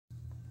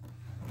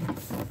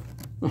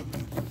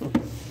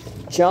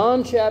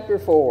John chapter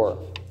 4.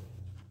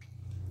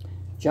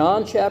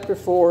 John chapter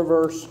 4,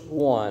 verse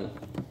 1.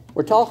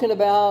 We're talking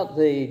about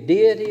the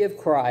deity of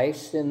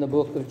Christ in the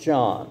book of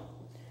John.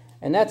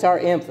 And that's our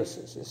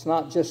emphasis. It's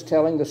not just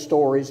telling the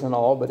stories and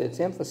all, but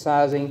it's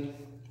emphasizing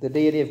the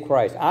deity of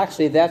Christ.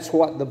 Actually, that's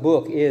what the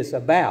book is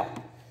about.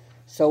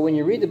 So when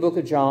you read the book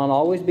of John,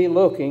 always be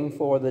looking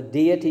for the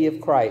deity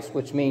of Christ,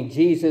 which means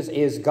Jesus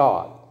is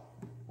God.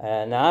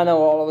 And I know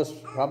all of us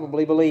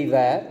probably believe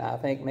that. I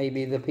think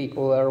maybe the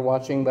people that are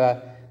watching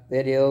by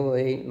video,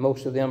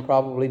 most of them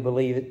probably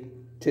believe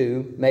it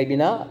too. Maybe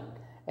not.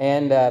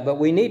 But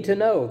we need to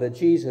know that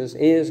Jesus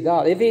is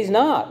God. If he's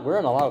not, we're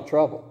in a lot of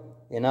trouble,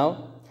 you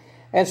know.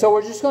 And so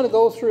we're just going to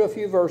go through a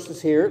few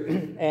verses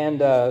here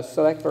and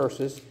select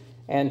verses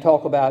and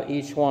talk about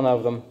each one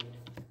of them.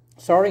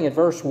 Starting at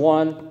verse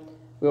 1,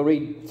 we'll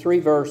read 3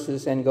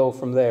 verses and go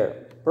from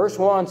there. Verse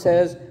 1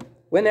 says,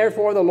 "When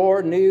therefore the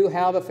Lord knew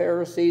how the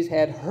Pharisees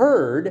had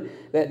heard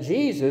that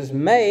Jesus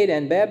made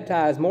and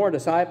baptized more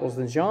disciples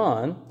than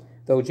John,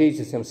 though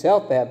Jesus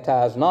himself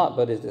baptized not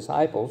but his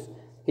disciples,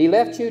 he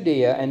left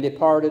Judea and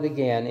departed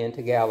again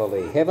into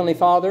Galilee." Heavenly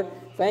Father,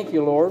 thank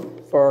you, Lord,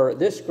 for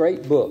this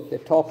great book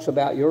that talks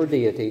about your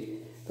deity.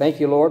 Thank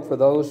you, Lord, for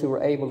those who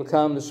were able to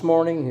come this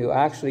morning, who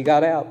actually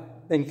got out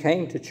and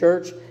came to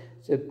church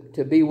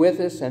to be with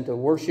us and to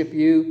worship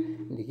you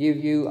and to give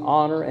you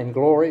honor and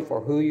glory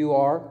for who you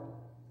are,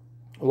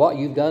 what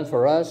you've done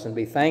for us, and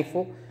be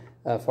thankful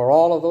for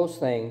all of those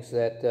things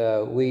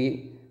that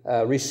we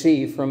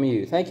receive from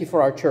you. Thank you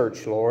for our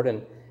church, Lord.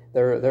 And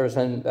there's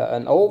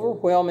an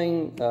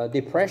overwhelming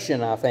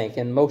depression, I think,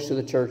 in most of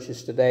the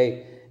churches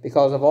today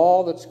because of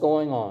all that's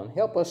going on.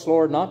 Help us,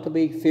 Lord, not to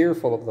be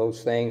fearful of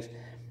those things,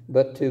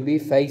 but to be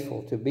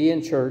faithful, to be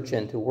in church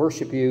and to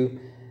worship you.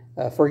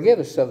 Forgive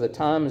us of the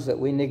times that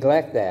we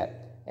neglect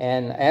that,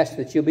 and ask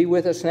that you'll be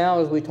with us now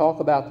as we talk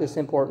about this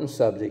important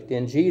subject.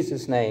 In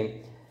Jesus'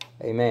 name,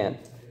 amen.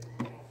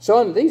 So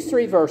in these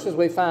 3 verses,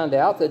 we find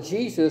out that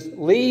Jesus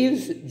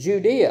leaves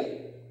Judea.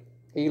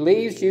 He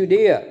leaves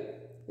Judea.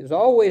 It was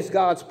always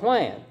God's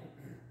plan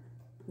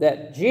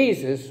that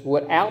Jesus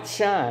would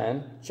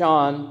outshine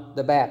John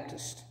the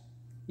Baptist.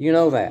 You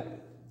know that.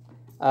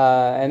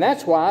 And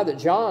that's why that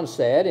John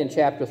said in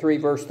chapter 3,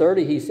 verse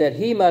 30, he said,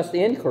 "He must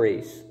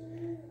increase,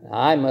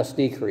 I must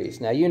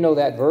decrease." Now, you know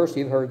that verse.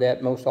 You've heard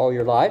that most all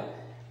your life.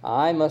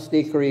 I must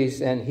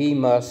decrease and he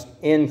must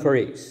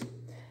increase.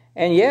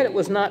 And yet it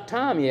was not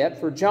time yet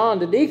for John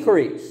to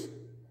decrease,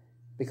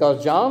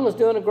 because John was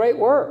doing a great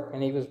work,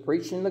 and he was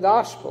preaching the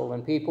gospel,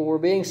 and people were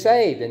being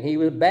saved, and he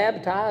was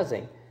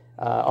baptizing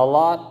a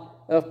lot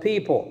of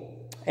people.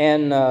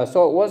 And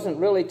so it wasn't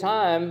really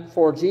time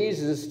for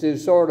Jesus to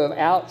sort of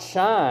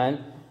outshine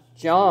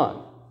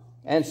John.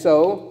 And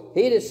so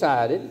he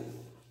decided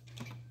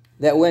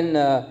that when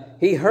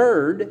he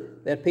heard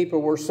that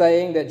people were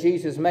saying that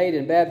Jesus made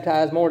and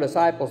baptized more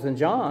disciples than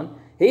John,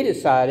 he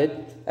decided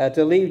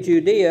to leave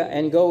Judea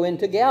and go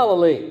into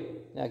Galilee.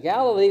 Now,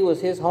 Galilee was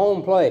his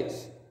home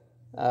place.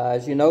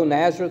 As you know,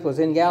 Nazareth was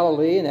in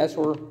Galilee, and that's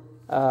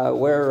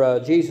where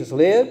Jesus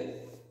lived.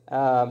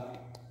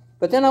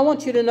 But then I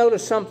want you to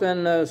notice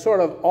something sort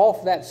of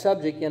off that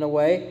subject in a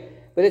way,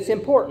 but it's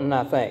important,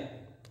 I think.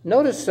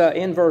 Notice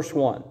in verse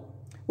 1,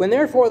 "When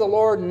therefore the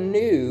Lord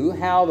knew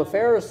how the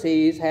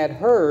Pharisees had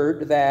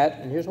heard that,"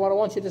 and here's what I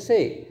want you to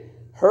see,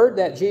 heard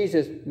that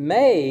Jesus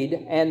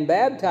made and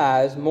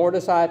baptized more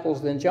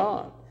disciples than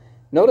John.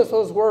 Notice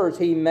those words,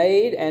 he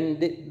made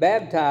and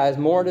baptized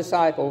more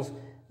disciples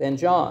than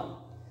John.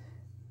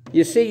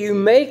 You see, you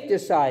make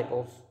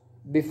disciples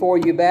before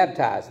you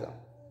baptize them.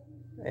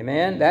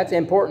 Amen? That's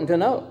important to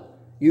know.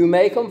 You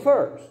make them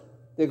first.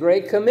 The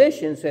Great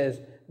Commission says,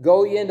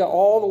 "Go ye into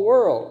all the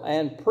world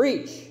and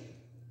preach,"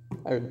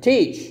 or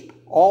teach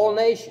all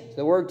nations.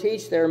 The word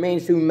teach there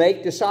means to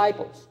make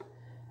disciples.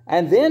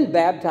 And then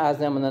baptize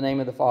them in the name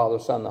of the Father,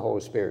 Son, and the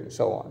Holy Spirit, and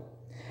so on.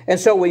 And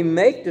so we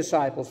make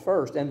disciples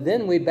first, and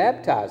then we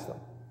baptize them.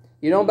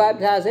 You don't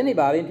baptize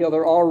anybody until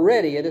they're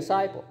already a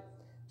disciple.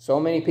 So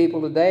many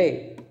people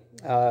today,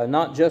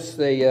 not just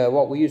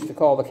what we used to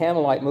call the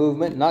Campbellite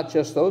movement, not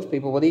just those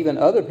people, but even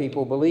other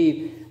people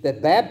believe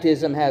that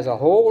baptism has a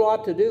whole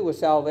lot to do with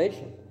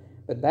salvation.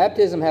 But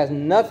baptism has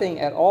nothing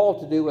at all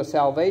to do with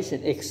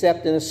salvation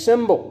except in a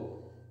symbol.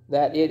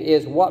 That it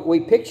is what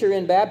we picture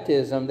in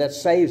baptism that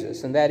saves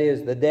us, and that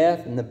is the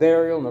death and the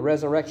burial and the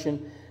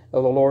resurrection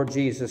of the Lord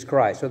Jesus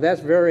Christ. So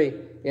that's very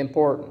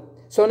important.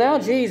 So now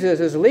Jesus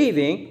is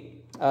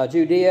leaving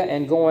Judea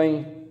and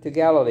going to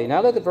Galilee.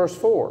 Now look at verse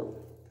 4.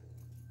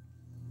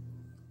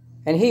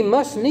 "And he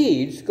must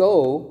needs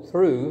go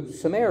through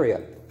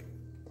Samaria.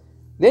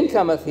 Then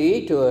cometh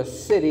he to a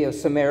city of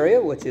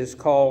Samaria, which is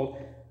called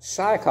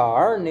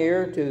Sychar,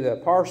 near to the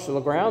parcel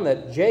of ground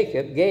that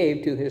Jacob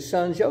gave to his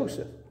son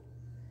Joseph."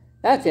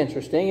 That's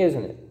interesting,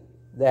 isn't it?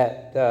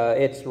 That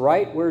it's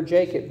right where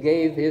Jacob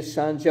gave his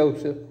son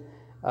Joseph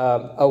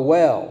a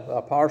well,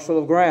 a parcel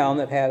of ground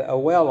that had a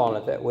well on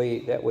it that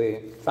we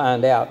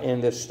find out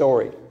in this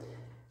story.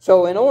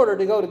 So in order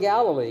to go to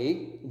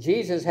Galilee,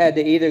 Jesus had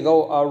to either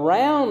go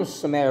around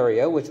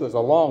Samaria, which was a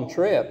long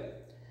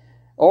trip,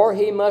 or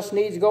he must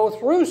needs go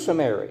through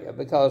Samaria,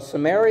 because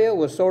Samaria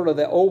was sort of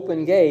the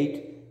open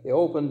gate, the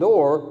open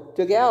door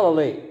to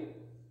Galilee.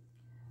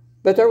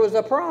 But there was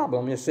a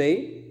problem, you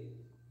see.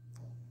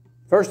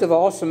 First of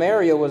all,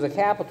 Samaria was the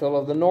capital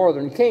of the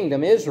northern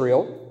kingdom,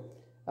 Israel.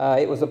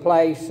 It was a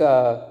place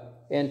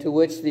into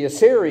which the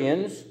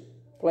Assyrians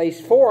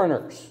placed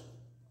foreigners.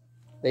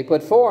 They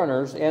put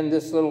foreigners in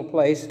this little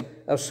place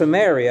of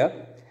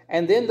Samaria,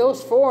 and then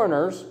those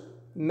foreigners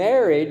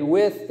married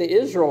with the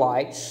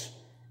Israelites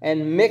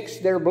and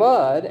mixed their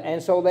blood,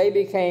 and so they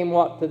became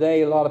what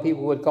today a lot of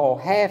people would call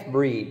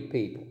half-breed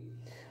people.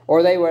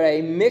 Or they were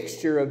a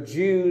mixture of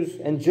Jews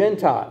and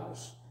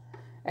Gentiles.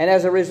 And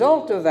as a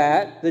result of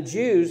that, the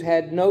Jews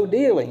had no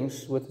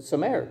dealings with the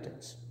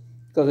Samaritans.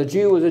 Because a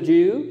Jew was a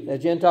Jew, a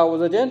Gentile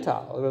was a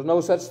Gentile. There was no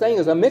such thing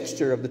as a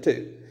mixture of the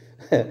two.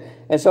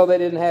 And so they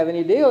didn't have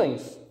any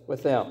dealings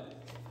with them.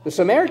 The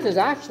Samaritans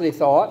actually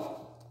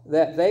thought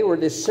that they were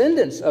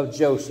descendants of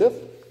Joseph,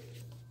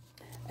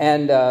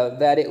 and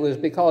that it was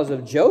because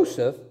of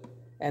Joseph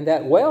and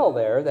that well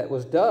there that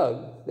was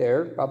dug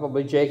there,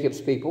 probably Jacob's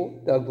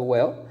people dug the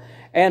well,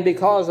 and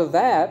because of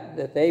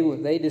that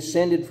they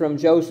descended from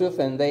Joseph,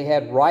 and they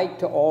had right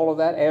to all of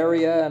that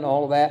area and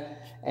all of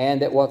that,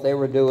 and that what they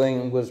were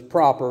doing was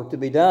proper to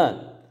be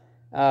done.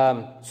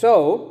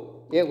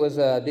 So it was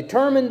a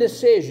determined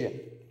decision.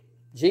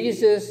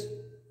 Jesus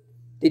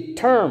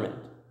determined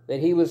that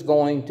he was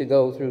going to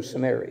go through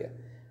Samaria.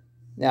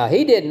 Now,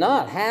 he did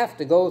not have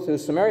to go through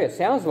Samaria. It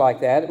sounds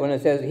like that when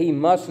it says he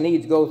must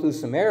needs go through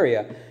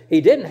Samaria.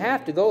 He didn't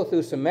have to go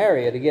through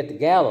Samaria to get to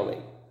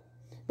Galilee.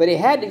 But he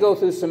had to go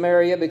through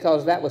Samaria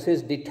because that was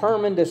his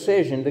determined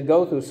decision to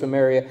go through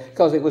Samaria,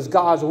 because it was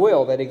God's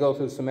will that he go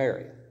through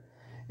Samaria.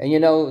 And you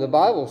know, the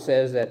Bible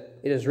says that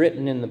it is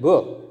written in the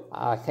book,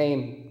 I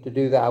came to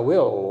do thy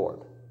will, O Lord.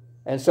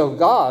 And so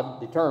God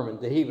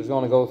determined that he was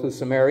going to go through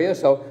Samaria,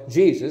 so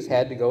Jesus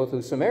had to go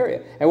through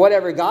Samaria. And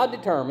whatever God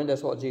determined,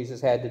 that's what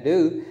Jesus had to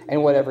do.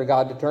 And whatever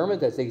God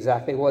determined, that's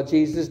exactly what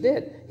Jesus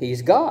did.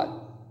 He's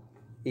God.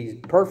 He's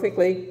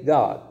perfectly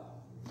God.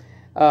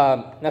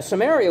 Now,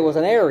 Samaria was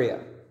an area.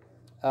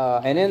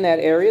 And in that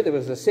area, there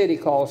was a city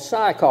called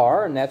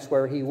Sychar, and that's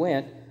where he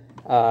went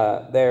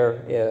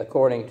there,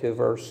 according to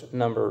verse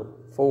number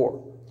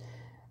 4.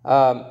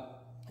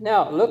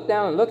 Now,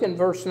 look in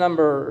verse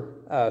number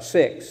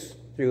 6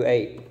 through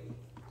 8.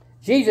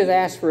 Jesus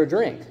asked for a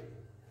drink.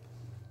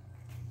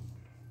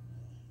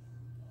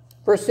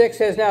 Verse 6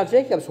 says, Now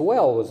Jacob's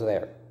well was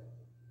there.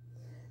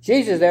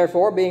 Jesus,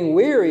 therefore, being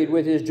wearied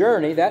with his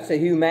journey, that's the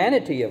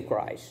humanity of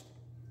Christ.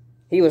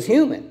 He was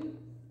human.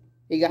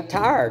 He got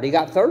tired. He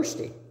got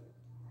thirsty.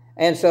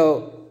 And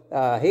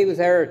so he was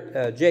there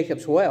at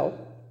Jacob's well,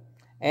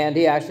 and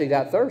he actually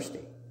got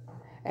thirsty.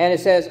 And it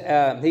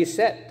says, he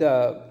sat...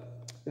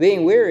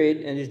 being wearied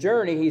in his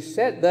journey, he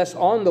sat thus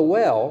on the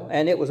well,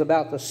 and it was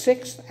about the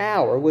 6th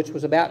hour, which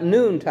was about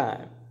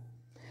noontime.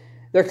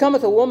 There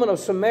cometh a woman of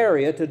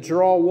Samaria to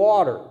draw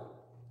water.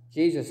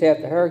 Jesus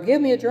said to her, Give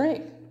me a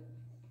drink.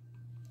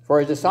 For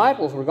his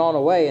disciples were gone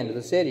away into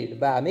the city to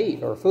buy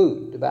meat or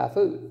food, to buy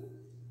food.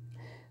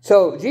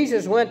 So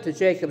Jesus went to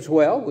Jacob's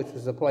well, which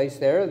was the place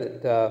there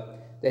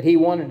that he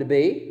wanted to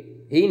be.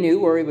 He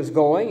knew where he was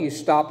going. He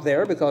stopped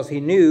there because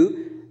he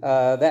knew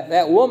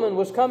that woman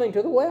was coming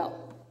to the well.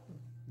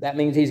 That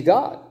means he's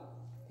God.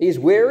 He's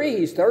weary,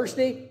 he's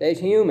thirsty, he's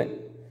human.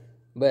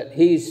 But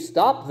he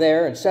stopped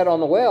there and sat on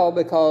the well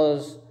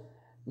because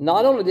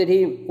not only did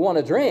he want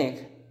a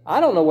drink, I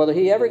don't know whether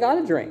he ever got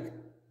a drink.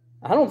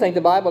 I don't think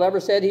the Bible ever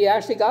said he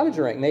actually got a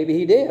drink. Maybe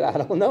he did, I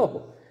don't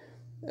know.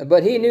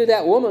 But he knew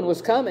that woman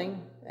was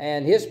coming,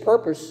 and his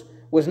purpose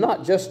was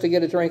not just to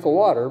get a drink of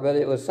water, but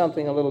it was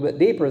something a little bit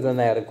deeper than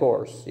that, of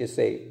course, you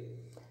see.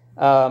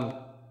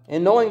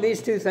 In knowing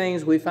these two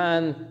things, we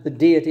find the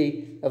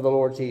deity of the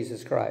Lord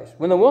Jesus Christ.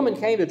 When the woman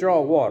came to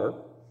draw water,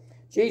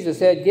 Jesus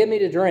said, Give me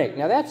to drink.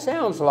 Now that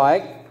sounds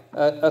like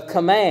a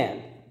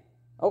command.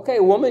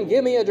 Okay, woman,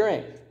 give me a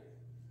drink.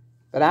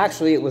 But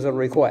actually it was a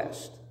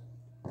request.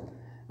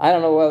 I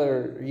don't know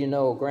whether you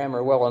know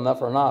grammar well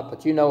enough or not,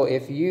 but you know,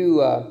 if you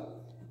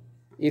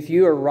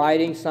are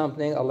writing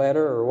something, a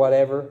letter or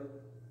whatever,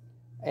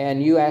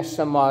 and you ask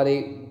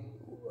somebody,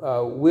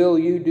 will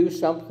you do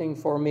something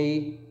for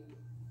me?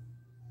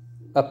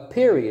 A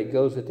period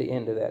goes at the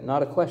end of that,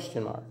 not a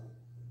question mark.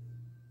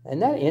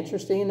 Isn't that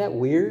interesting? Isn't that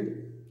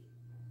weird?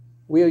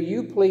 Will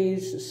you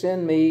please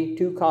send me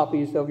 2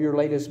 copies of your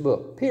latest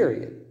book?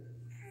 Period.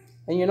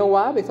 And you know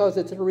why? Because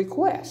it's a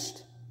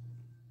request.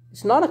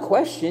 It's not a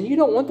question. You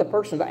don't want the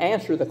person to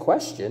answer the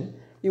question.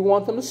 You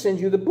want them to send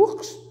you the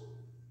books.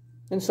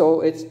 And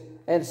so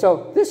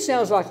this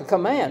sounds like a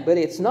command, but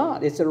it's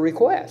not. It's a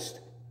request.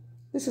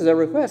 This is a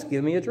request.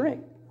 Give me a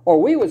drink.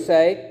 Or we would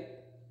say,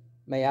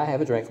 May I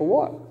have a drink of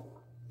water?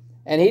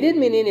 And he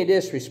didn't mean any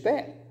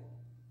disrespect.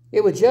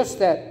 It was just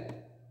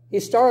that he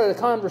started a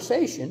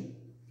conversation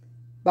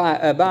by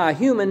a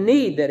human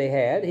need that he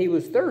had. He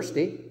was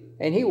thirsty,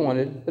 and he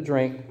wanted a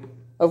drink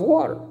of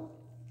water.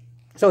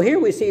 So here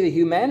we see the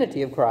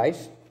humanity of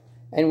Christ,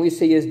 and we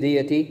see his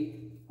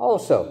deity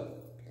also.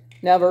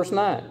 Now verse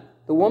 9.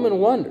 The woman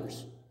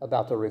wonders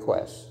about the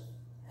request.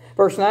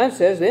 Verse 9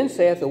 says, Then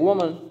saith the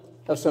woman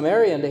of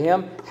Samaria unto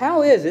him,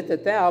 How is it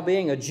that thou,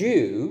 being a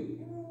Jew,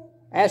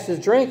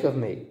 askest drink of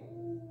me,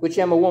 which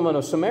am a woman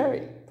of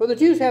Samaria? For the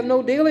Jews have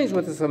no dealings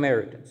with the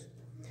Samaritans.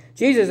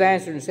 Jesus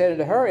answered and said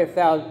unto her, If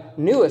thou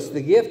knewest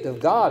the gift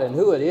of God, and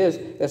who it is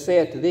that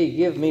saith to thee,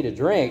 Give me to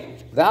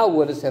drink, thou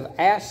wouldst have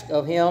asked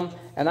of him,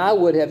 and I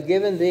would have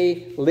given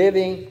thee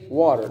living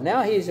water.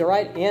 Now he's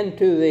right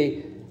into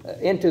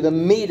the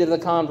meat of the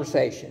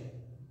conversation.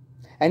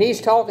 And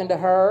he's talking to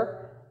her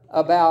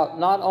about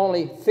not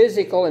only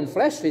physical and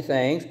fleshly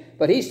things,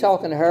 but he's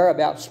talking to her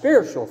about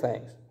spiritual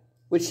things,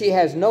 which she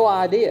has no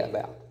idea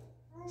about.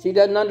 She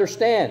doesn't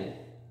understand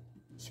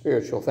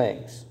spiritual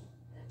things.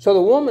 So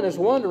the woman is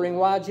wondering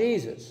why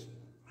Jesus,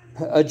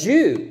 a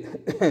Jew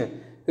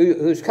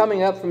who's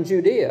coming up from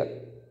Judea,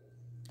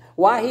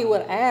 why he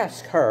would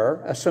ask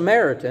her, a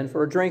Samaritan,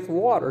 for a drink of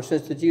water,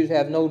 since the Jews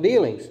have no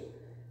dealings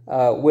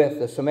with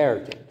the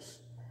Samaritans.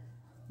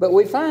 But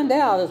we find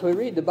out as we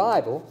read the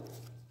Bible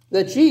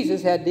that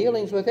Jesus had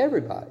dealings with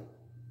everybody,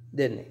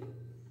 didn't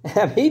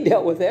he? He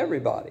dealt with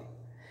everybody.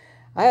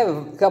 I have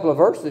a couple of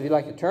verses if you'd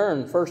like to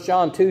turn. 1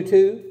 John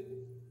 2:2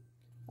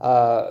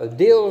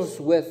 deals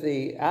with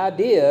the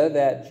idea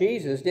that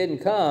Jesus didn't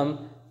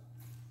come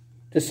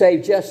to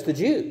save just the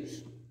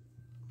Jews.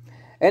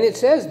 And it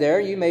says there,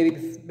 you may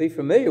be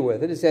familiar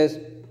with it, it says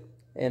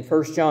in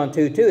 1 John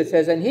 2:2, it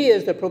says, And he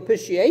is the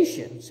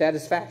propitiation,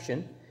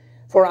 satisfaction,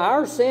 for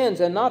our sins,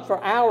 and not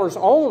for ours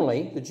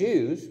only, the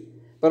Jews,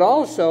 but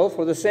also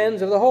for the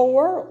sins of the whole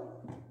world.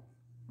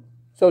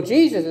 So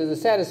Jesus is the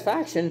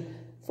satisfaction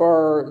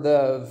for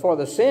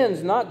the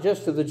sins, not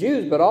just of the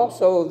Jews, but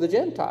also of the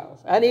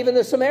Gentiles, and even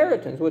the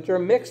Samaritans, which are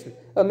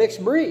a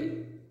mixed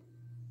breed,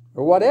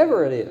 or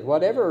whatever it is,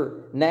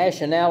 whatever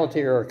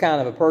nationality or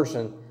kind of a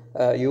person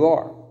you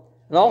are.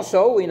 And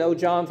also, we know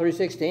John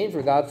 3:16,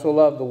 for God so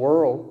loved the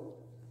world,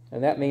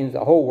 and that means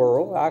the whole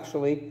world.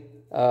 Actually,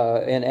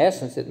 in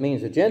essence, it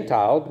means the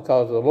Gentile,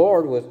 because the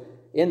Lord was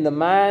in the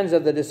minds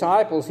of the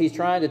disciples. He's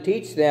trying to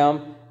teach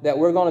them that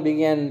we're going to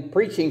begin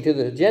preaching to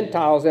the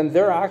Gentiles, and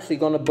they're actually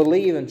going to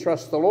believe and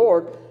trust the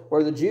Lord,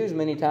 where the Jews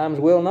many times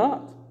will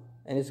not.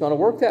 And it's going to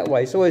work that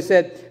way. So he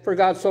said, For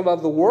God so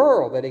loved the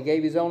world that he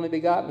gave his only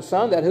begotten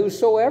Son, that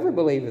whosoever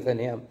believeth in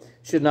him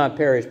should not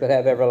perish, but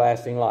have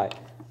everlasting life.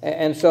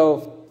 And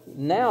so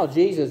now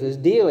Jesus is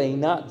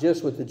dealing not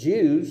just with the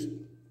Jews,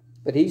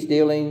 but he's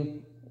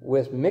dealing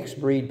with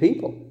mixed breed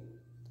people.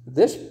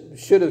 This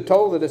should have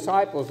told the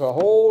disciples a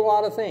whole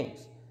lot of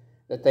things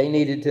that they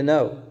needed to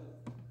know.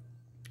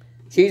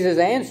 Jesus'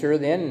 answer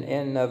then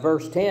in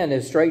verse 10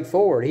 is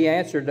straightforward. He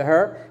answered to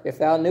her, If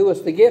thou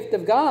knewest the gift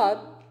of God,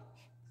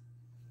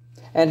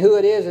 and who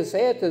it is that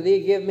saith to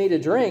thee, Give me to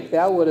drink,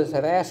 thou wouldst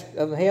have asked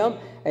of him,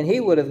 and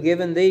he would have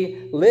given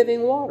thee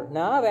living water.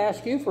 Now I've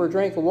asked you for a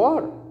drink of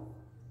water.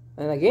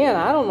 And again,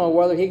 I don't know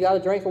whether he got a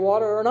drink of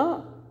water or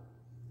not.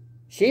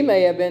 She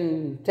may have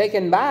been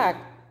taken back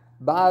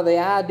by the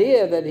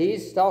idea that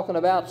he's talking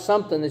about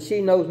something that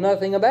she knows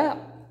nothing about.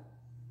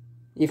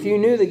 If you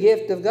knew the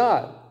gift of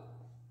God.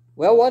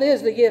 Well, what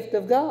is the gift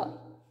of God?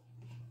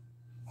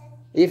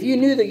 If you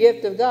knew the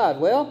gift of God,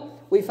 well,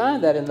 we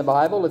find that in the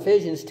Bible,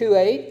 Ephesians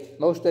 2:8.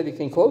 Most of you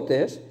can quote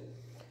this.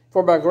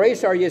 For by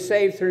grace are you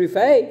saved through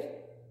faith,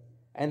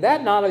 and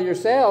that not of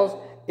yourselves,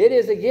 it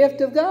is a gift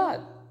of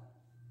God.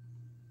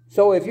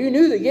 So if you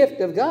knew the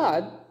gift of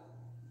God,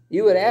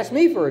 you would ask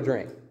me for a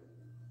drink.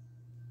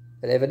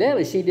 But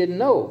evidently she didn't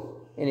know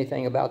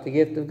anything about the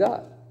gift of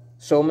God.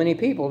 So many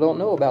people don't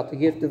know about the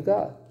gift of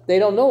God. They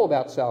don't know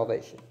about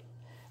salvation.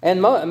 And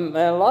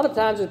a lot of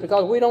times it's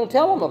because we don't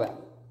tell them about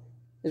it.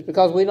 It's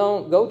because we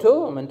don't go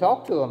to them and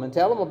talk to them and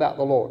tell them about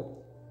the Lord.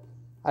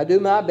 I do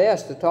my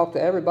best to talk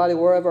to everybody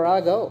wherever I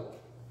go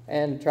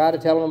and try to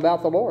tell them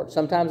about the Lord.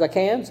 Sometimes I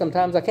can,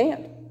 sometimes I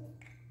can't.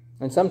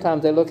 And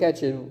sometimes they look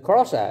at you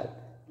cross-eyed.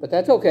 But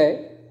that's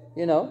okay.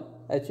 You know,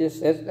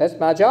 that's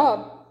my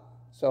job.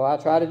 So I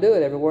try to do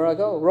it everywhere I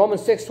go.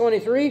 Romans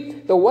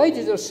 6:23, the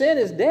wages of sin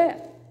is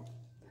death.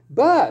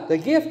 But the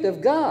gift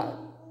of God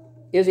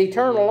is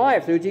eternal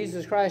life through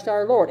Jesus Christ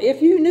our Lord.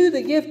 If you knew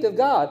the gift of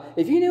God,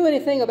 if you knew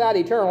anything about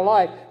eternal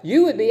life,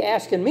 you would be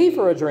asking me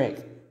for a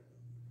drink.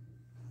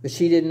 But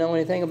she didn't know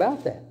anything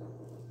about that.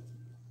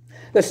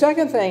 The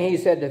second thing he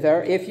said to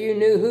her, if you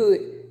knew who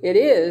it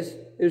is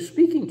who's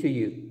speaking to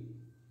you.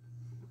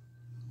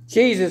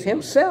 Jesus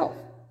himself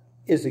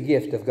is the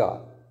gift of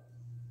God.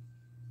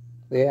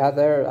 Out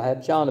there, I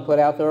had John to put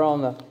out there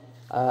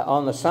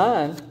on the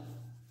sign,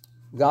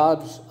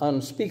 God's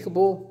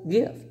unspeakable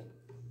gift.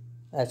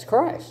 That's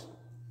Christ.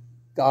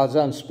 God's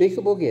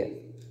unspeakable gift.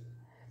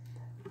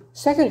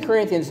 2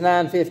 Corinthians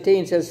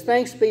 9:15 says,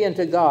 thanks be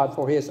unto God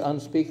for his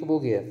unspeakable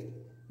gift.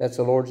 That's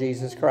the Lord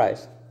Jesus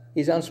Christ.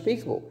 He's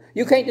unspeakable.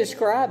 You can't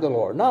describe the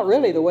Lord, not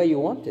really the way you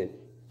want to.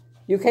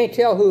 You can't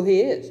tell who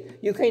he is.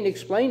 You can't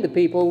explain to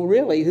people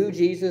really who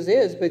Jesus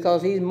is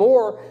because he's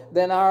more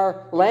than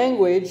our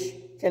language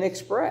can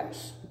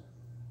express.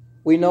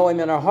 We know him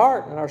in our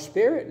heart and our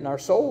spirit and our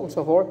soul and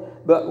so forth,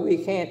 but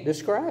we can't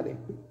describe him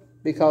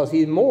because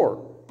he's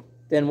more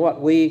than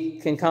what we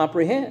can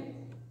comprehend.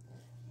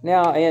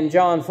 Now, in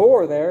John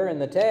 4 there, in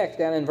the text,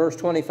 down in verse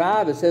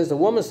 25, it says, the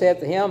woman said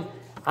to him,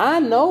 I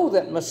know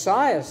that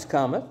Messiah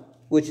cometh,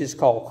 which is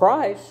called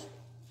Christ.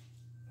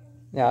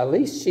 Now, at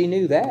least she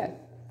knew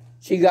that.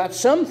 She got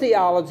some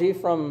theology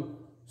from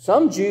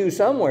some Jew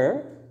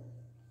somewhere.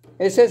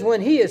 It says,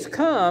 when he is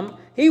come,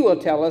 he will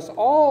tell us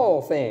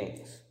all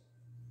things.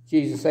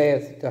 Jesus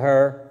saith to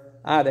her,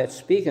 I that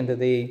speak unto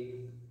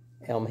thee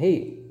am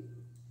he.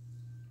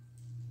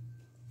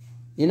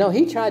 You know,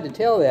 he tried to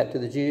tell that to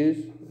the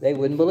Jews. They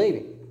wouldn't believe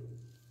him.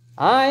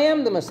 I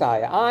am the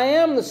Messiah. I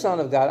am the Son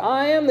of God.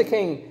 I am the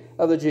King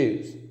of the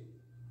Jews.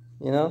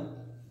 You know,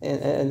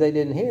 and they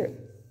didn't hear it.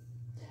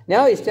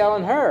 Now he's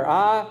telling her,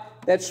 I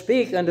that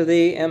speak unto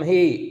thee am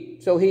he.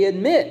 So he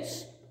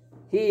admits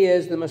he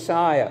is the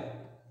Messiah.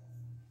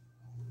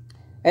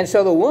 And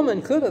so the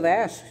woman could have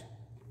asked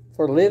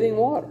for living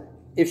water.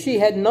 If she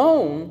had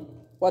known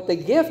what the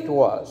gift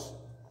was,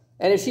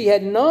 and if she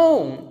had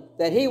known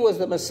that he was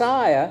the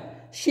Messiah,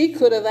 she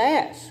could have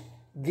asked,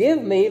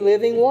 give me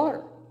living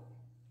water.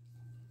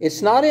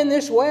 It's not in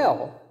this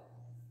well,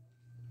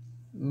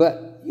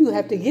 but you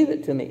have to give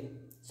it to me.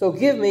 So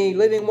give me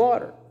living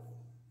water.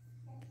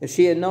 If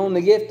she had known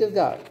the gift of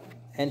God,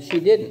 and she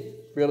didn't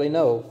really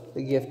know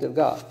the gift of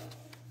God.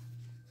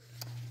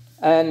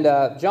 And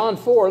John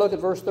 4, look at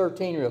verse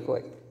 13 real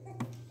quick.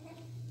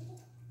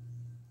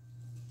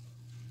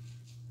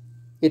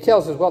 It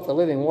tells us what the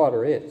living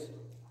water is.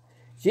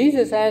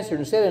 Jesus answered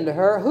and said unto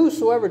her,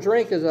 whosoever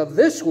drinketh of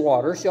this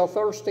water shall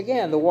thirst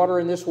again. The water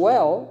in this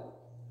well.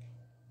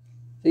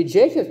 See,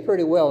 Jacob's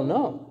pretty well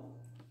known.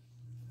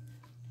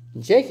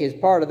 Jacob is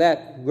part of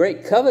that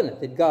great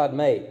covenant that God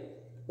made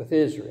with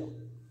Israel.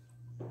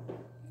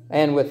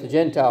 And with the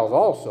Gentiles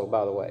also,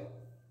 by the way.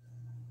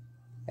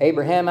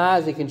 Abraham,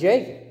 Isaac, and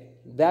Jacob.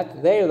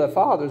 They are the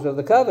fathers of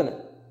the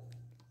covenant.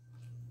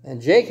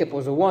 And Jacob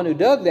was the one who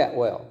dug that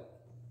well.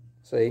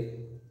 See?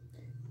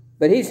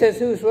 But he says,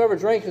 whosoever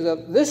drinketh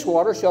of this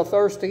water shall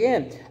thirst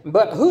again.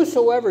 But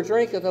whosoever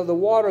drinketh of the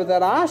water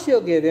that I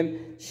shall give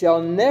him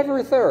shall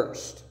never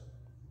thirst.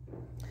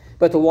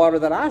 But the water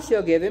that I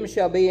shall give him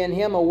shall be in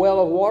him a well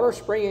of water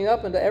springing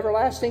up into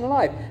everlasting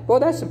life. Boy,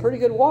 that's some pretty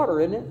good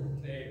water, isn't it?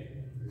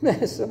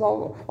 That's some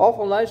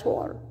awful nice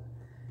water.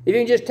 If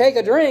you can just take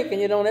a drink and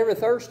you don't ever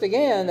thirst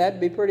again,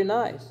 that'd be pretty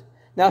nice.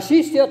 Now,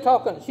 she's still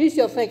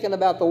thinking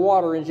about the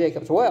water in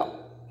Jacob's well.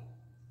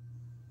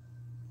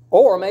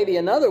 Or maybe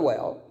another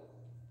well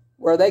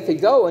where they could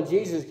go and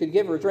Jesus could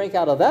give her a drink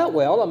out of that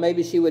well, and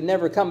maybe she would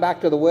never come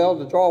back to the well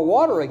to draw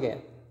water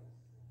again.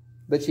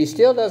 But she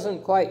still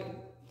doesn't quite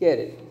get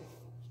it.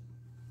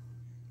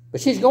 But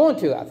she's going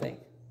to, I think.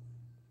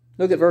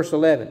 Look at verse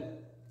 11.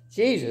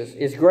 Jesus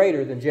is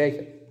greater than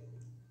Jacob.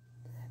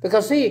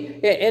 Because, see,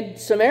 in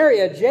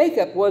Samaria,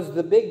 Jacob was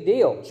the big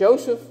deal.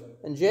 Joseph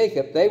and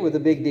Jacob, they were the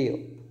big deal,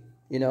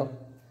 you know.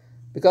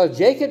 Because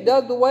Jacob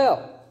dug the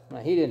well. Now,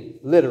 he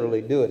didn't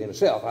literally do it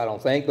himself, I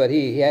don't think, but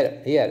he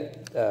had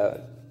it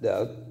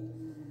dug.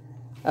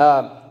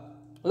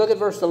 Look at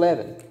verse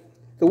 11.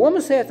 The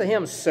woman saith to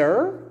him,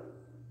 Sir,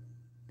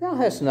 thou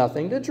hast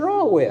nothing to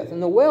draw with,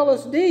 and the well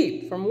is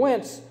deep. From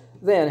whence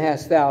then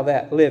hast thou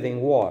that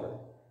living water?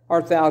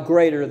 Art thou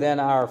greater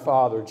than our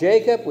father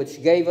Jacob,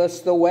 which gave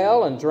us the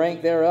well, and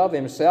drank thereof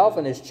himself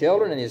and his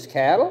children and his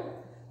cattle?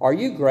 Are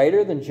you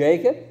greater than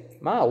Jacob?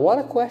 My, what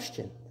a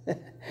question.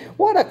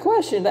 What a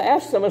question to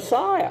ask the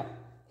Messiah.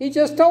 He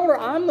just told her,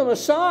 I'm the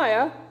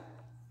Messiah,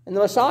 and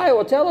the Messiah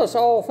will tell us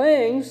all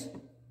things.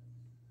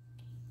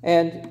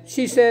 And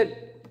she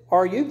said,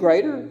 are you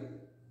greater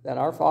than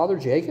our father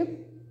Jacob?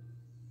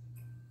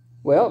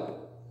 Well,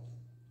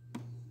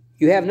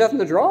 you have nothing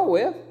to draw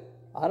with.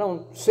 I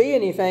don't see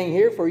anything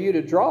here for you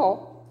to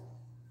draw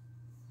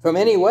from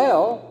any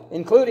well,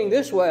 including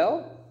this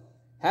well.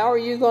 How are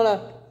you going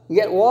to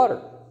get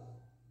water?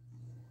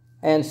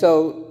 And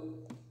so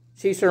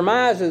she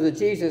surmises that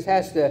Jesus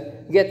has to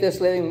get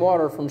this living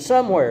water from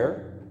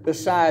somewhere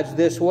besides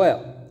this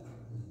well.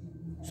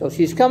 So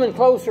she's coming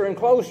closer and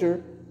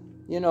closer.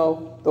 You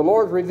know, the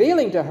Lord's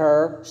revealing to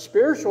her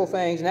spiritual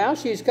things. Now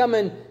she's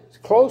coming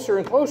closer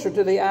and closer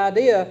to the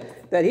idea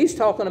that he's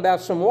talking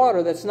about some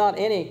water that's not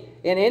in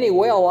any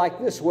well like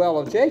this well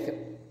of Jacob.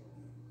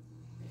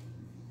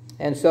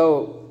 And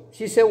so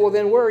she said, well,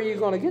 then where are you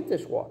going to get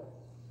this water?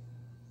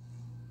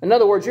 In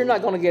other words, you're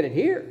not going to get it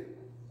here.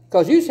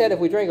 Because you said if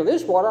we drink of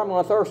this water, I'm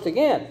going to thirst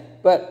again.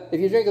 But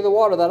if you drink of the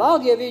water that I'll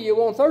give you, you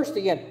won't thirst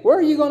again. Where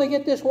are you going to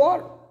get this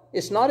water?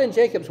 It's not in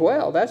Jacob's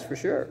well, that's for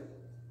sure.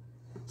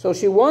 So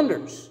she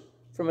wonders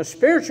from a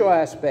spiritual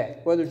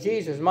aspect whether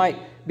Jesus might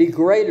be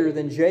greater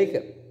than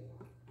Jacob,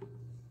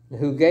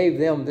 who gave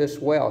them this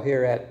well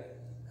here at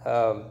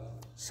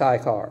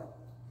Sychar.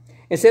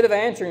 Instead of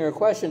answering her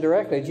question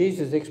directly,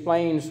 Jesus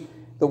explains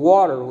the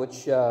water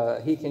which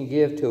he can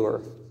give to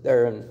her.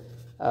 There in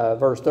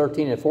verse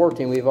 13 and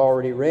 14 we've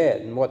already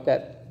read, and what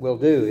that will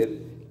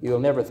do. You'll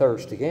never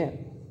thirst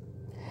again.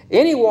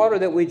 Any water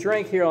that we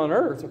drink here on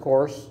earth, of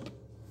course,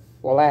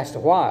 will last a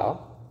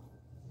while.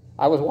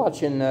 I was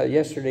watching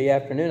yesterday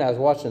afternoon, I was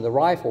watching The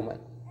Rifleman.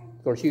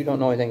 Of course, you don't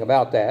know anything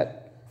about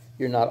that.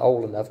 You're not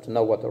old enough to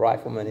know what the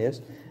rifleman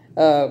is.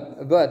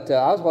 But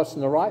I was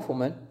watching the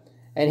rifleman,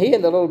 and he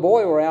and the little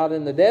boy were out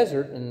in the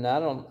desert, and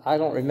I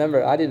don't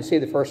remember. I didn't see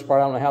the first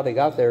part. I don't know how they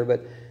got there,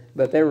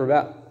 but they were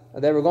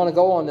going to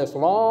go on this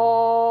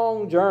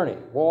long journey,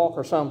 walk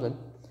or something.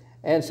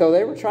 And so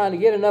they were trying to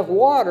get enough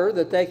water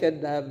that they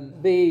could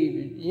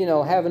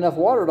have enough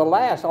water to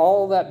last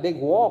all that big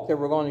walk they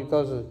were going,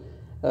 because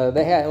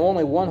they had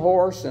only one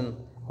horse and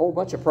a whole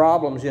bunch of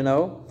problems,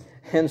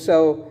 And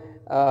so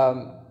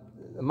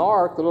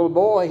Mark, the little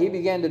boy, he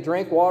began to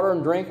drink water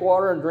and drink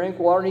water and drink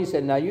water. And he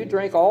said, now you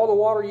drink all the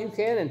water you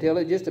can until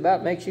it just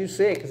about makes you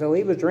sick. So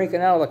he was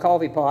drinking out of the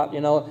coffee pot,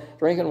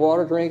 drinking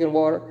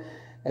water.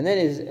 And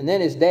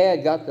then his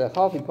dad got the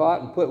coffee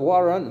pot and put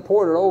water on it and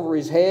poured it over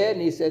his head.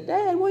 And he said,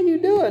 Dad, what are you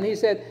doing? He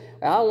said,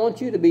 I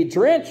want you to be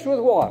drenched with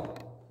water,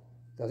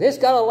 because it's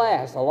got to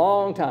last a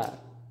long time.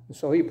 And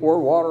so he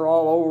poured water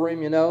all over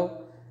him,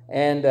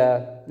 And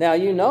now,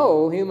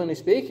 humanly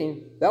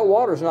speaking, that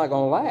water's not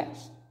going to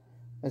last.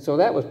 And so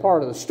that was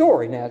part of the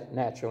story,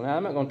 naturally. Now,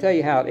 I'm not going to tell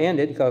you how it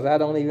ended, because I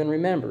don't even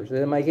remember. So it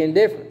doesn't make any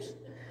difference.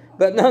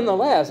 But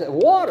nonetheless,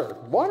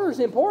 water is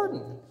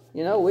important.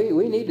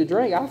 We need to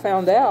drink. I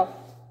found out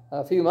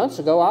a few months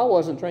ago I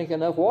wasn't drinking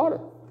enough water,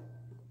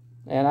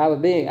 and I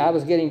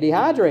was getting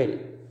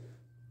dehydrated.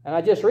 And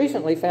I just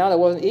recently found I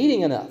wasn't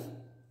eating enough,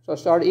 so I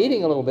started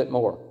eating a little bit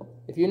more.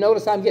 If you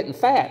notice I'm getting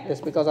fat,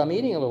 it's because I'm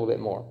eating a little bit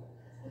more.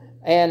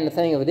 And the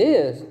thing of it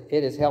is,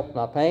 it has helped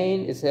my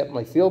pain. It's helped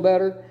me feel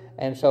better.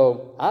 And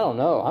so I don't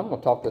know. I'm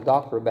going to talk to the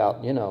doctor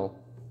about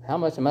how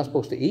much am I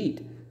supposed to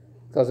eat,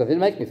 because if it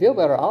makes me feel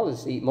better, I'll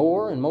just eat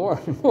more and more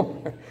and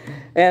more.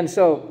 And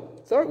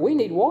so we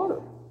need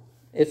water.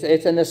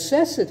 It's a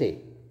necessity.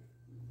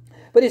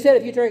 But he said,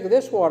 if you drink of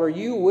this water,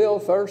 you will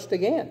thirst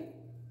again.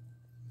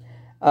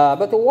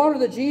 But the water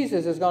that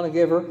Jesus is going to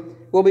give her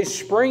will be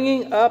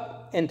springing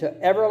up into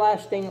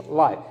everlasting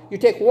life. You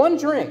take one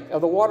drink of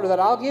the water that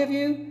I'll give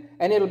you,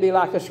 and it'll be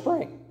like a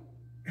spring.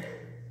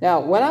 Now,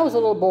 when I was a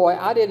little boy,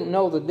 I didn't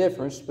know the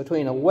difference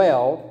between a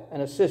well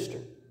and a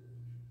cistern.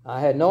 I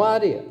had no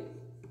idea.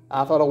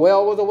 I thought a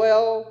well was a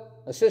well,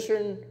 a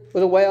cistern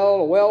was a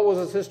well was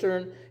a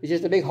cistern. It's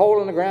just a big hole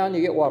in the ground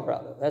you get water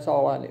out of. That's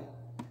all I knew.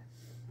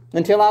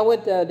 Until I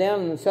went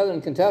down in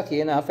southern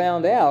Kentucky, and I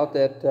found out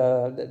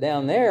that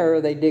down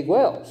there they dig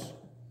wells.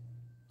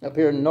 Up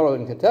here in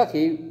northern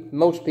Kentucky,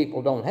 most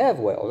people don't have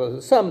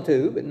wells. Some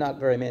do, but not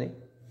very many.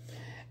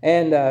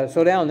 And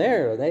so down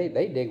there,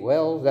 they dig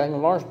wells. Down in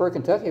Lawrenceburg,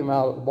 Kentucky, where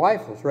my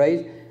wife was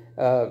raised,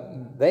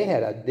 they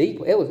had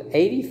it was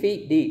 80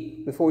 feet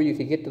deep before you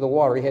could get to the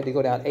water. You had to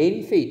go down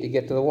 80 feet to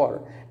get to the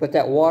water. But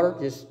that water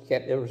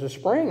there was a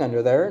spring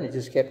under there, and it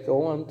just kept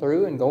going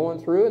through, and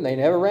they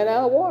never ran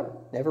out of water.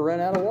 Never ran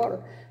out of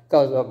water,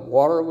 because the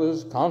water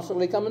was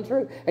constantly coming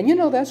through. And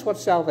that's what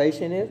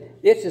salvation is.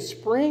 It's a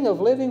spring of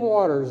living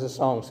water, as the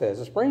song says,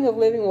 a spring of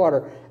living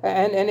water.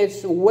 And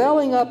it's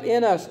welling up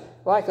in us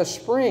like a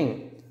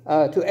spring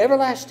to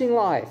everlasting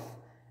life.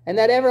 And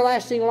that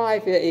everlasting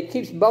life, it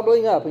keeps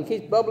bubbling up and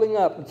keeps bubbling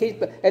up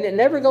and it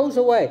never goes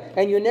away,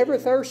 and you never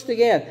thirst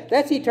again.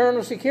 That's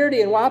eternal security,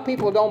 and why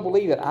people don't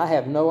believe it, I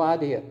have no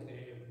idea.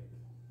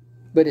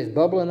 But it's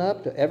bubbling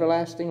up to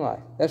everlasting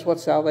life. That's what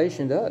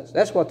salvation does.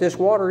 That's what this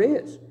water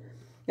is.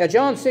 Now,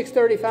 John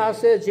 6:35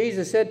 says,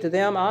 Jesus said to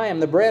them, I am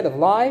the bread of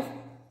life.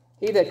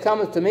 He that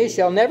cometh to me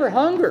shall never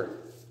hunger.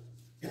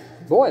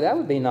 Boy, that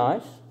would be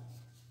nice.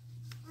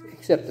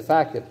 Except the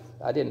fact that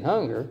I didn't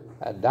hunger,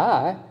 I'd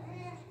die.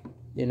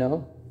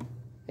 But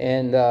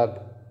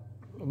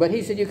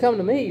he said, you come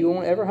to me, you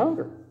won't ever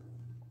hunger.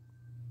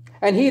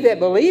 And he that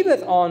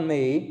believeth on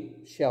me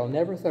shall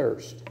never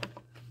thirst.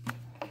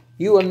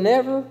 You will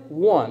never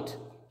want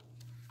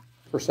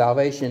for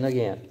salvation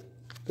again,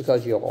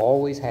 because you'll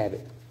always have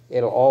it.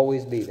 It'll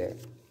always be there.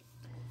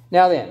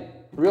 Now then,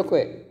 real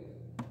quick,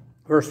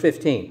 verse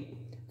 15.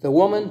 The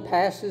woman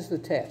passes the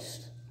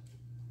test.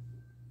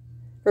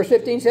 Verse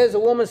 15 says, the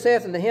woman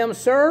saith unto him,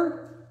 Sir,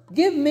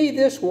 give me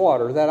this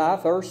water, that I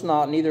thirst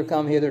not, neither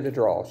come hither to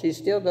draw. She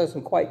still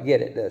doesn't quite get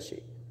it, does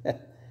she?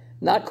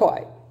 Not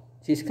quite.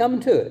 She's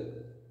coming to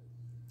it.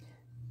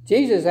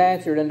 Jesus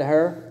answered unto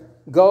her,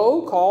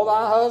 Go, call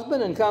thy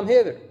husband, and come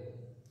hither.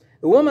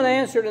 The woman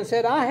answered and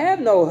said, I have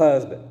no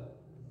husband.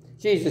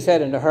 Jesus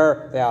said unto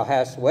her, Thou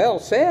hast well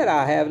said,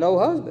 I have no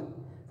husband.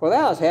 For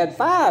thou hast had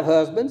 5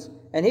 husbands,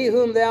 and he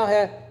whom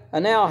thou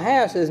now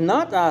hast is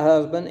not thy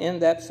husband, in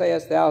that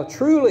sayest thou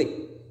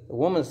truly. The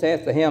woman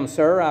saith to him,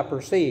 Sir, I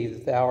perceive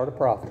that thou art a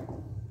prophet.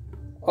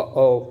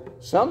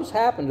 Something's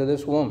happened to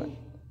this woman.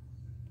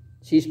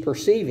 She's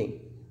perceiving.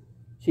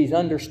 She's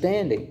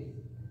understanding.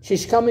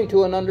 She's coming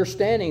to an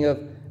understanding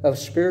of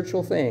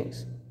spiritual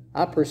things.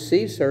 I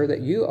perceive, sir,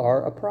 that you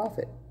are a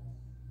prophet.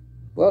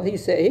 Well,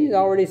 he's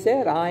already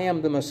said, I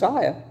am the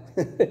Messiah.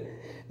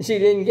 She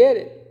didn't get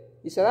it.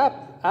 He said,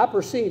 I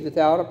perceive that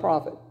thou art a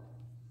prophet.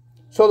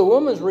 So the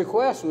woman's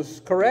request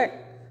was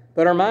correct,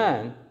 but her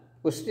mind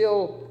was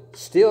still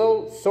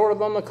sort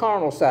of on the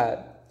carnal side.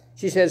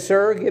 She said,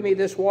 Sir, give me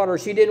this water.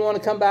 She didn't want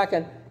to come back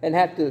and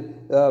have to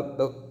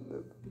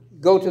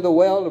go to the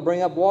well to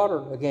bring up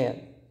water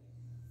again.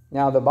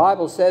 Now the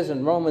Bible says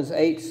in Romans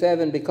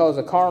 8:7, because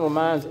the carnal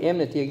mind's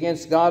enmity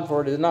against God,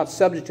 for it is not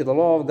subject to the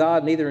law of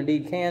God, neither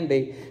indeed can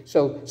be.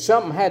 So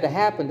something had to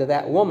happen to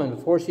that woman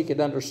before she could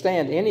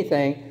understand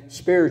anything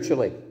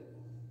spiritually.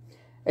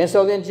 And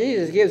so then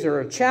Jesus gives her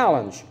a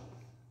challenge.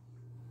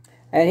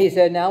 And he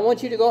said, now I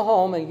want you to go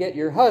home and get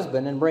your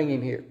husband and bring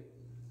him here.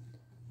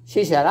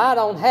 She said, I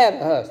don't have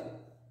a husband.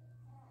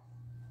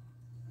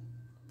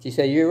 She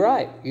said, you're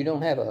right, you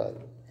don't have a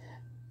husband.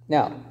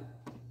 Now,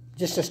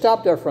 just to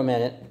stop there for a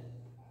minute,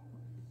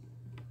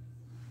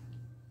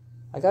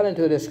 I got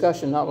into a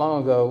discussion not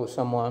long ago with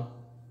someone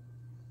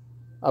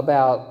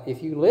about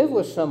if you live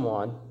with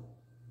someone,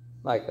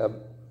 like a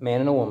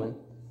man and a woman,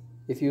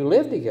 if you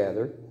live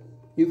together,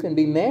 you can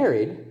be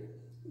married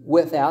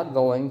without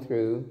going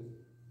through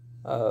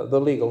the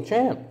legal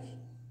channels.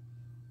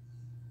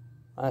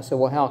 I said,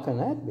 well, how can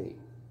that be?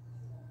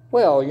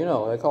 Well, you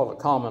know, they call it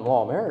common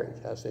law marriage.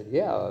 I said,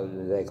 yeah,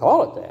 they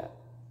call it that.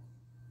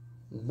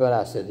 But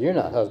I said, you're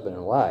not husband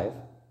and wife.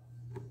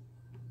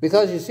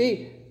 Because you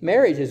see,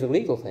 marriage is a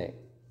legal thing.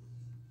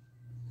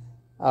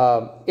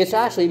 It's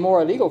actually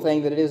more a legal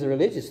thing than it is a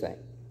religious thing.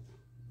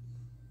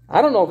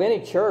 I don't know of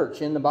any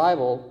church in the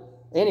Bible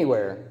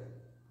anywhere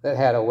that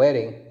had a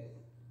wedding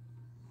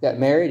that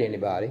married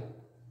anybody.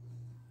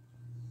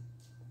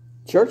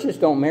 Churches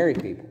don't marry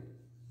people.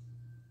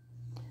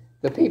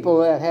 The people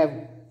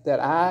that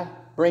I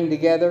bring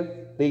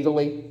together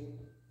legally,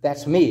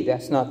 that's me.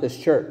 That's not this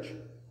church.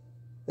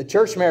 The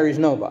church marries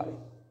nobody.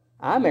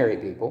 I marry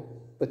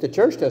people, but the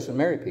church doesn't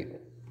marry people.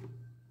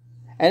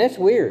 And it's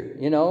weird,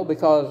 you know,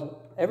 because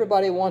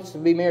everybody wants to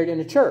be married in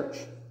a church.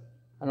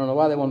 I don't know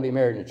why they want to be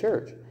married in a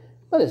church.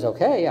 But it's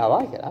okay. I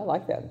like it. I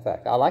like that, in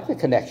fact. I like the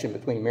connection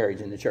between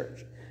marriage and the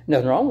church.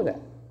 Nothing wrong with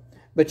that.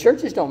 But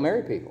churches don't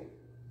marry people.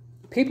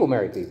 People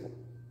marry people,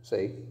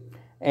 see?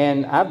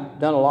 And I've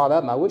done a lot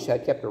of them. I wish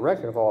I'd kept a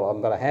record of all of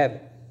them, but I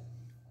haven't.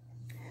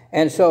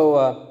 And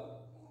so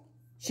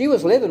she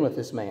was living with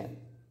this man.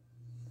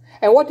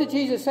 And what did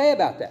Jesus say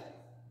about that?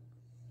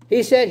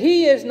 He said,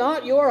 he is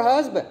not your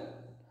husband.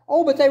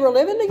 Oh, but they were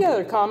living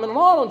together. Common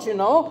law, don't you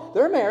know?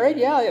 They're married.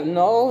 Yeah.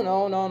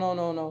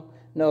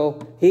 No,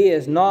 he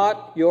is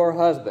not your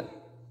husband.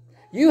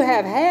 You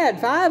have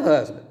had 5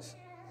 husbands.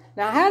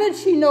 Now, how did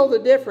she know the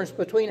difference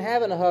between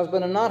having a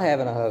husband and not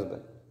having a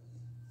husband?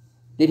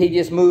 Did he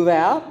just move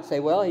out and say,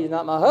 well, he's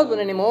not my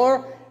husband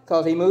anymore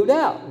because he moved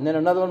out? And then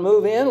another one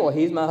move in, well,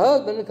 he's my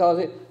husband because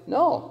it...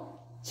 No.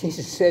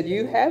 Jesus said,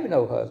 you have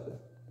no husband.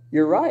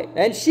 You're right.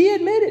 And she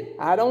admitted,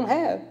 I don't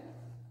have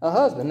a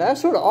husband.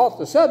 That's sort of off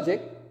the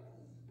subject,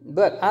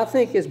 but I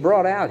think it's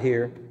brought out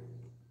here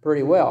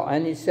pretty well.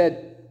 And he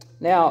said,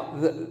 now,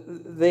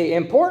 the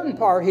important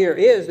part here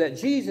is that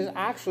Jesus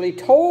actually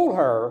told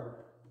her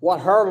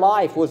what her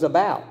life was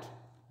about.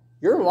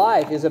 Your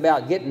life is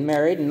about getting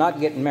married and not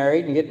getting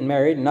married and getting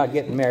married and not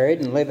getting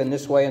married and living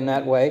this way and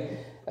that way.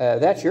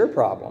 That's your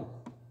problem.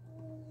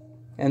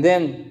 And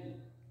then,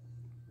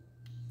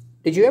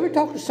 did you ever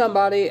talk to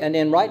somebody and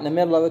then right in the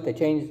middle of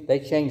it they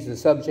changed the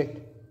subject?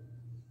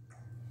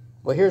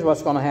 Well, here's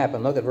what's going to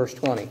happen. Look at verse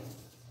 20.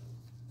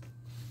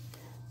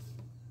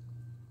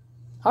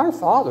 Our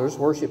fathers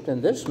worshipped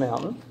in this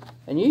mountain,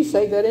 and ye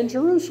say that in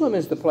Jerusalem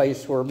is the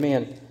place where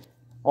men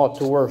ought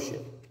to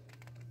worship.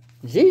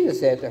 Jesus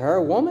said to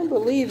her, woman,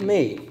 believe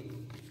me,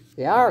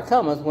 the hour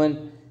cometh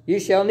when you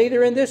shall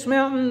neither in this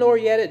mountain nor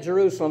yet at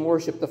Jerusalem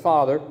worship the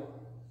Father.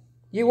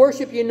 You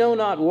worship you know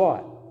not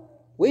what.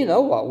 We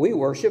know what we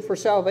worship, for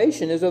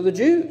salvation is of the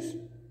Jews.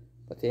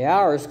 But the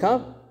hour is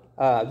come.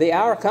 The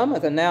hour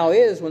cometh, and now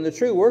is, when the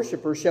true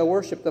worshipers shall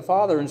worship the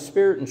Father in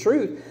spirit and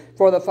truth.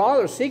 For the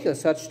Father seeketh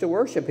such to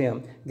worship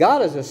him.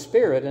 God is a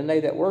spirit, and they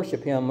that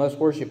worship him must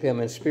worship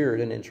him in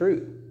spirit and in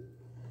truth.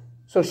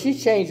 So she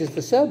changes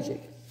the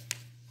subject.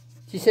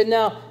 She said,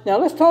 now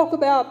let's talk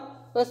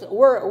about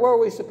where are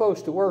we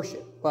supposed to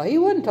worship? Well, he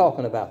wasn't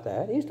talking about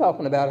that. He's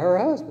talking about her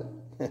husband.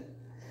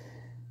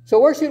 So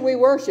where should we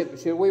worship?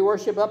 Should we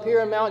worship up here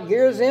in Mount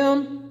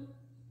Gerizim?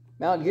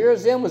 Mount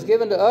Gerizim was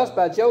given to us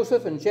by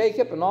Joseph and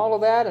Jacob and all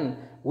of that, and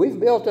we've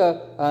built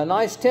a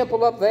nice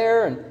temple up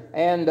there,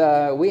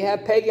 and we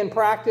have pagan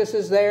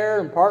practices there,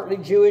 and partly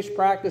Jewish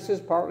practices,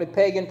 partly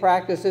pagan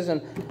practices,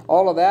 and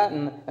all of that,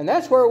 and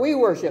that's where we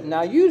worship.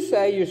 Now you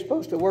say you're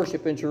supposed to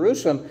worship in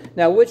Jerusalem.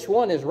 Now which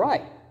one is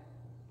right?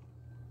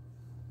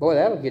 Boy,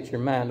 that'll get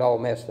your mind all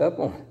messed up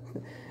on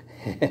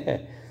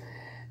it.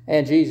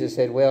 And Jesus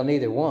said, well,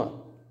 neither one.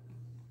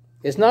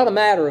 It's not a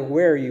matter of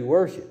where you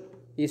worship.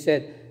 He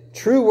said,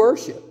 true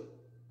worship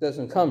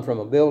doesn't come from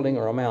a building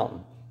or a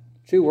mountain.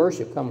 True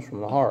worship comes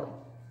from the heart.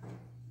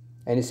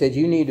 And he said,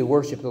 you need to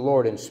worship the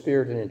Lord in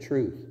spirit and in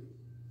truth.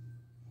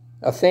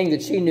 A thing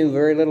that she knew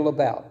very little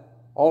about.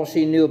 All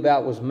she knew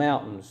about was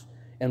mountains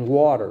and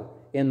water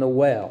in the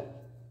well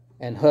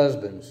and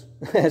husbands.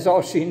 That's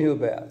all she knew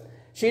about.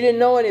 She didn't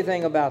know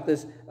anything about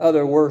this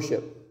other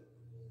worship.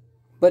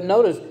 But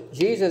notice,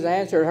 Jesus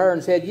answered her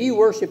and said, ye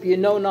worship you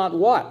know not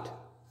what.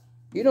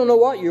 You don't know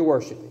what you're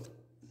worshiping.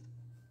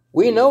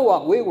 We know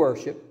what we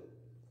worship,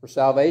 for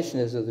salvation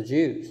is of the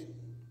Jews.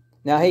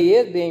 Now he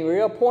is being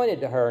real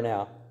pointed to her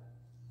now.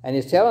 And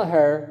he's telling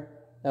her,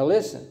 now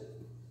listen,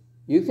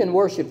 you can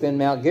worship in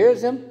Mount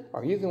Gerizim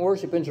or you can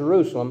worship in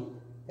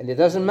Jerusalem, and it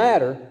doesn't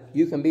matter.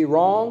 You can be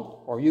wrong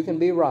or you can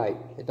be right.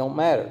 It don't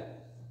matter.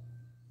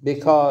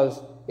 Because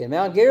in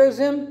Mount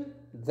Gerizim,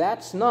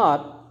 that's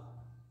not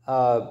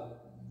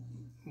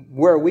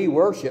where we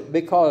worship,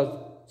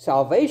 because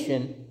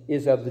salvation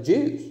is of the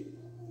Jews.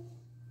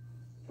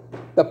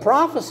 The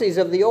prophecies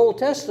of the Old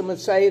Testament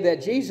say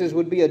that Jesus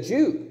would be a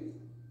Jew.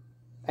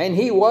 And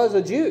he was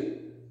a Jew.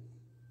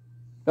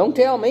 Don't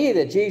tell me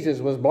that Jesus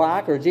was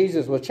black or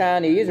Jesus was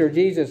Chinese or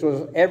Jesus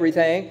was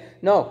everything.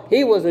 No,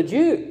 he was a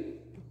Jew.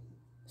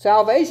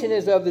 Salvation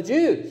is of the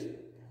Jews.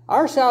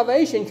 Our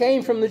salvation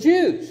came from the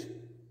Jews.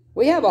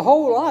 We have a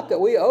whole lot that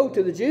we owe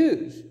to the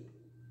Jews.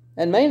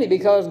 And mainly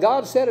because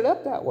God set it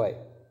up that way.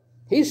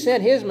 He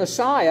sent his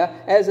Messiah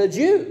as a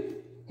Jew.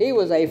 He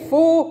was a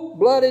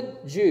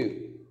full-blooded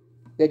Jew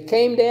that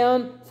came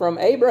down from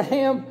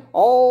Abraham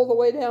all the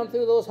way down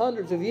through those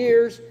hundreds of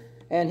years,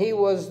 and he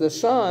was the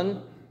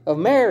son of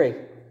Mary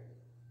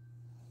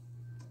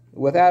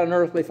without an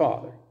earthly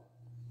father.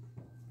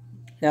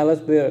 Now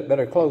let's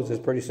better close this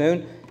pretty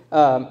soon.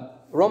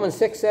 Romans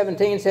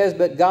 6:17 says,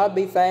 "But God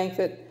be thanked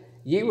that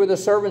ye were the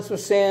servants of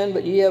sin,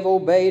 but ye have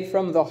obeyed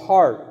from the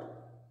heart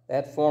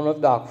that form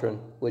of doctrine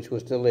which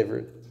was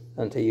delivered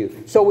unto you."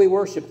 So we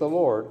worship the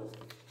Lord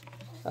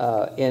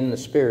in the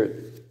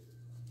Spirit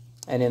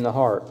and in the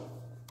heart.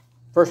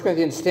 1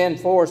 Corinthians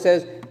 10:4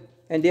 says,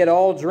 "And did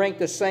all drink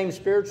the same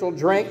spiritual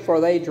drink,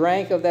 for they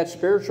drank of that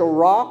spiritual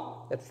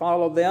rock that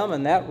followed them,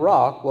 and that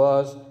rock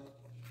was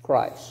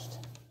Christ."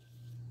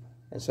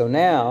 And so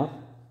now,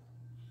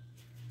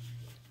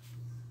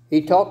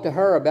 he talked to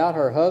her about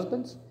her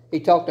husbands. He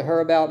talked to her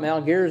about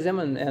Mount Gerizim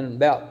and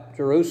about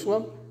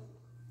Jerusalem,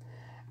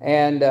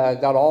 and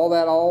got all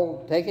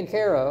that taken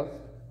care of.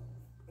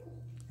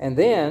 And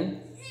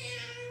then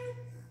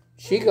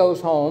she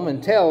goes home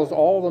and tells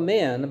all the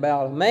men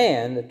about a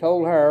man that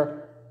told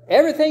her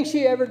everything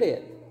she ever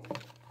did.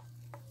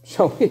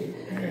 So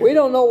we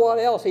don't know what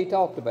else he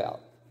talked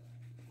about.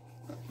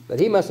 But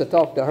he must have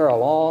talked to her a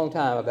long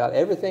time about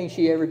everything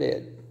she ever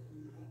did.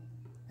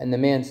 And the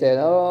men said,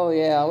 "Oh,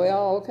 yeah,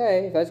 well,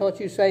 okay, if that's what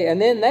you say."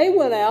 And then they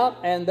went out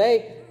and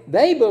they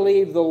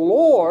believed the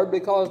Lord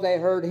because they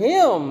heard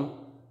him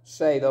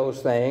say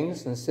those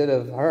things instead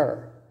of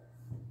her.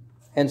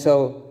 And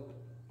so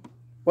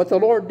what the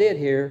Lord did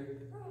here,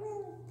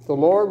 the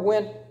Lord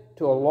went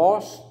to a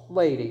lost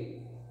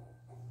lady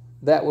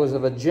that was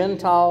of a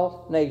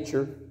Gentile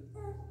nature,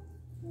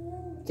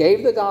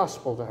 gave the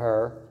gospel to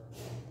her,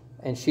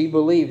 and she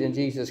believed in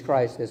Jesus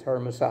Christ as her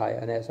Messiah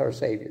and as her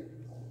Savior.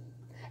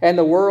 And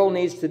the world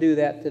needs to do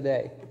that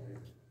today.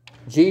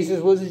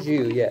 Jesus was a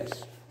Jew, yes.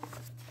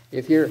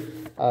 If you're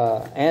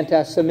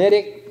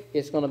anti-Semitic,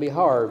 it's going to be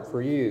hard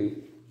for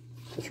you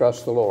to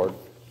trust the Lord,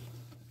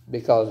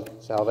 because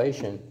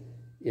salvation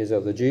is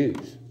of the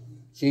Jews.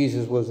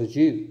 Jesus was a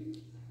Jew.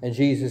 And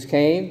Jesus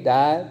came,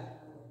 died,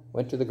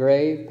 went to the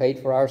grave, paid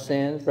for our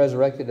sins,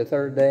 resurrected the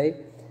third day.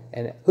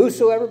 And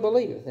whosoever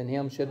believeth in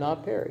him should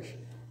not perish,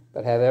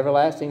 but have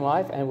everlasting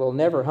life, and will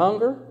never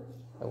hunger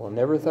and will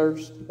never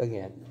thirst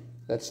again.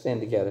 Let's stand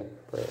together.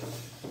 Prayer.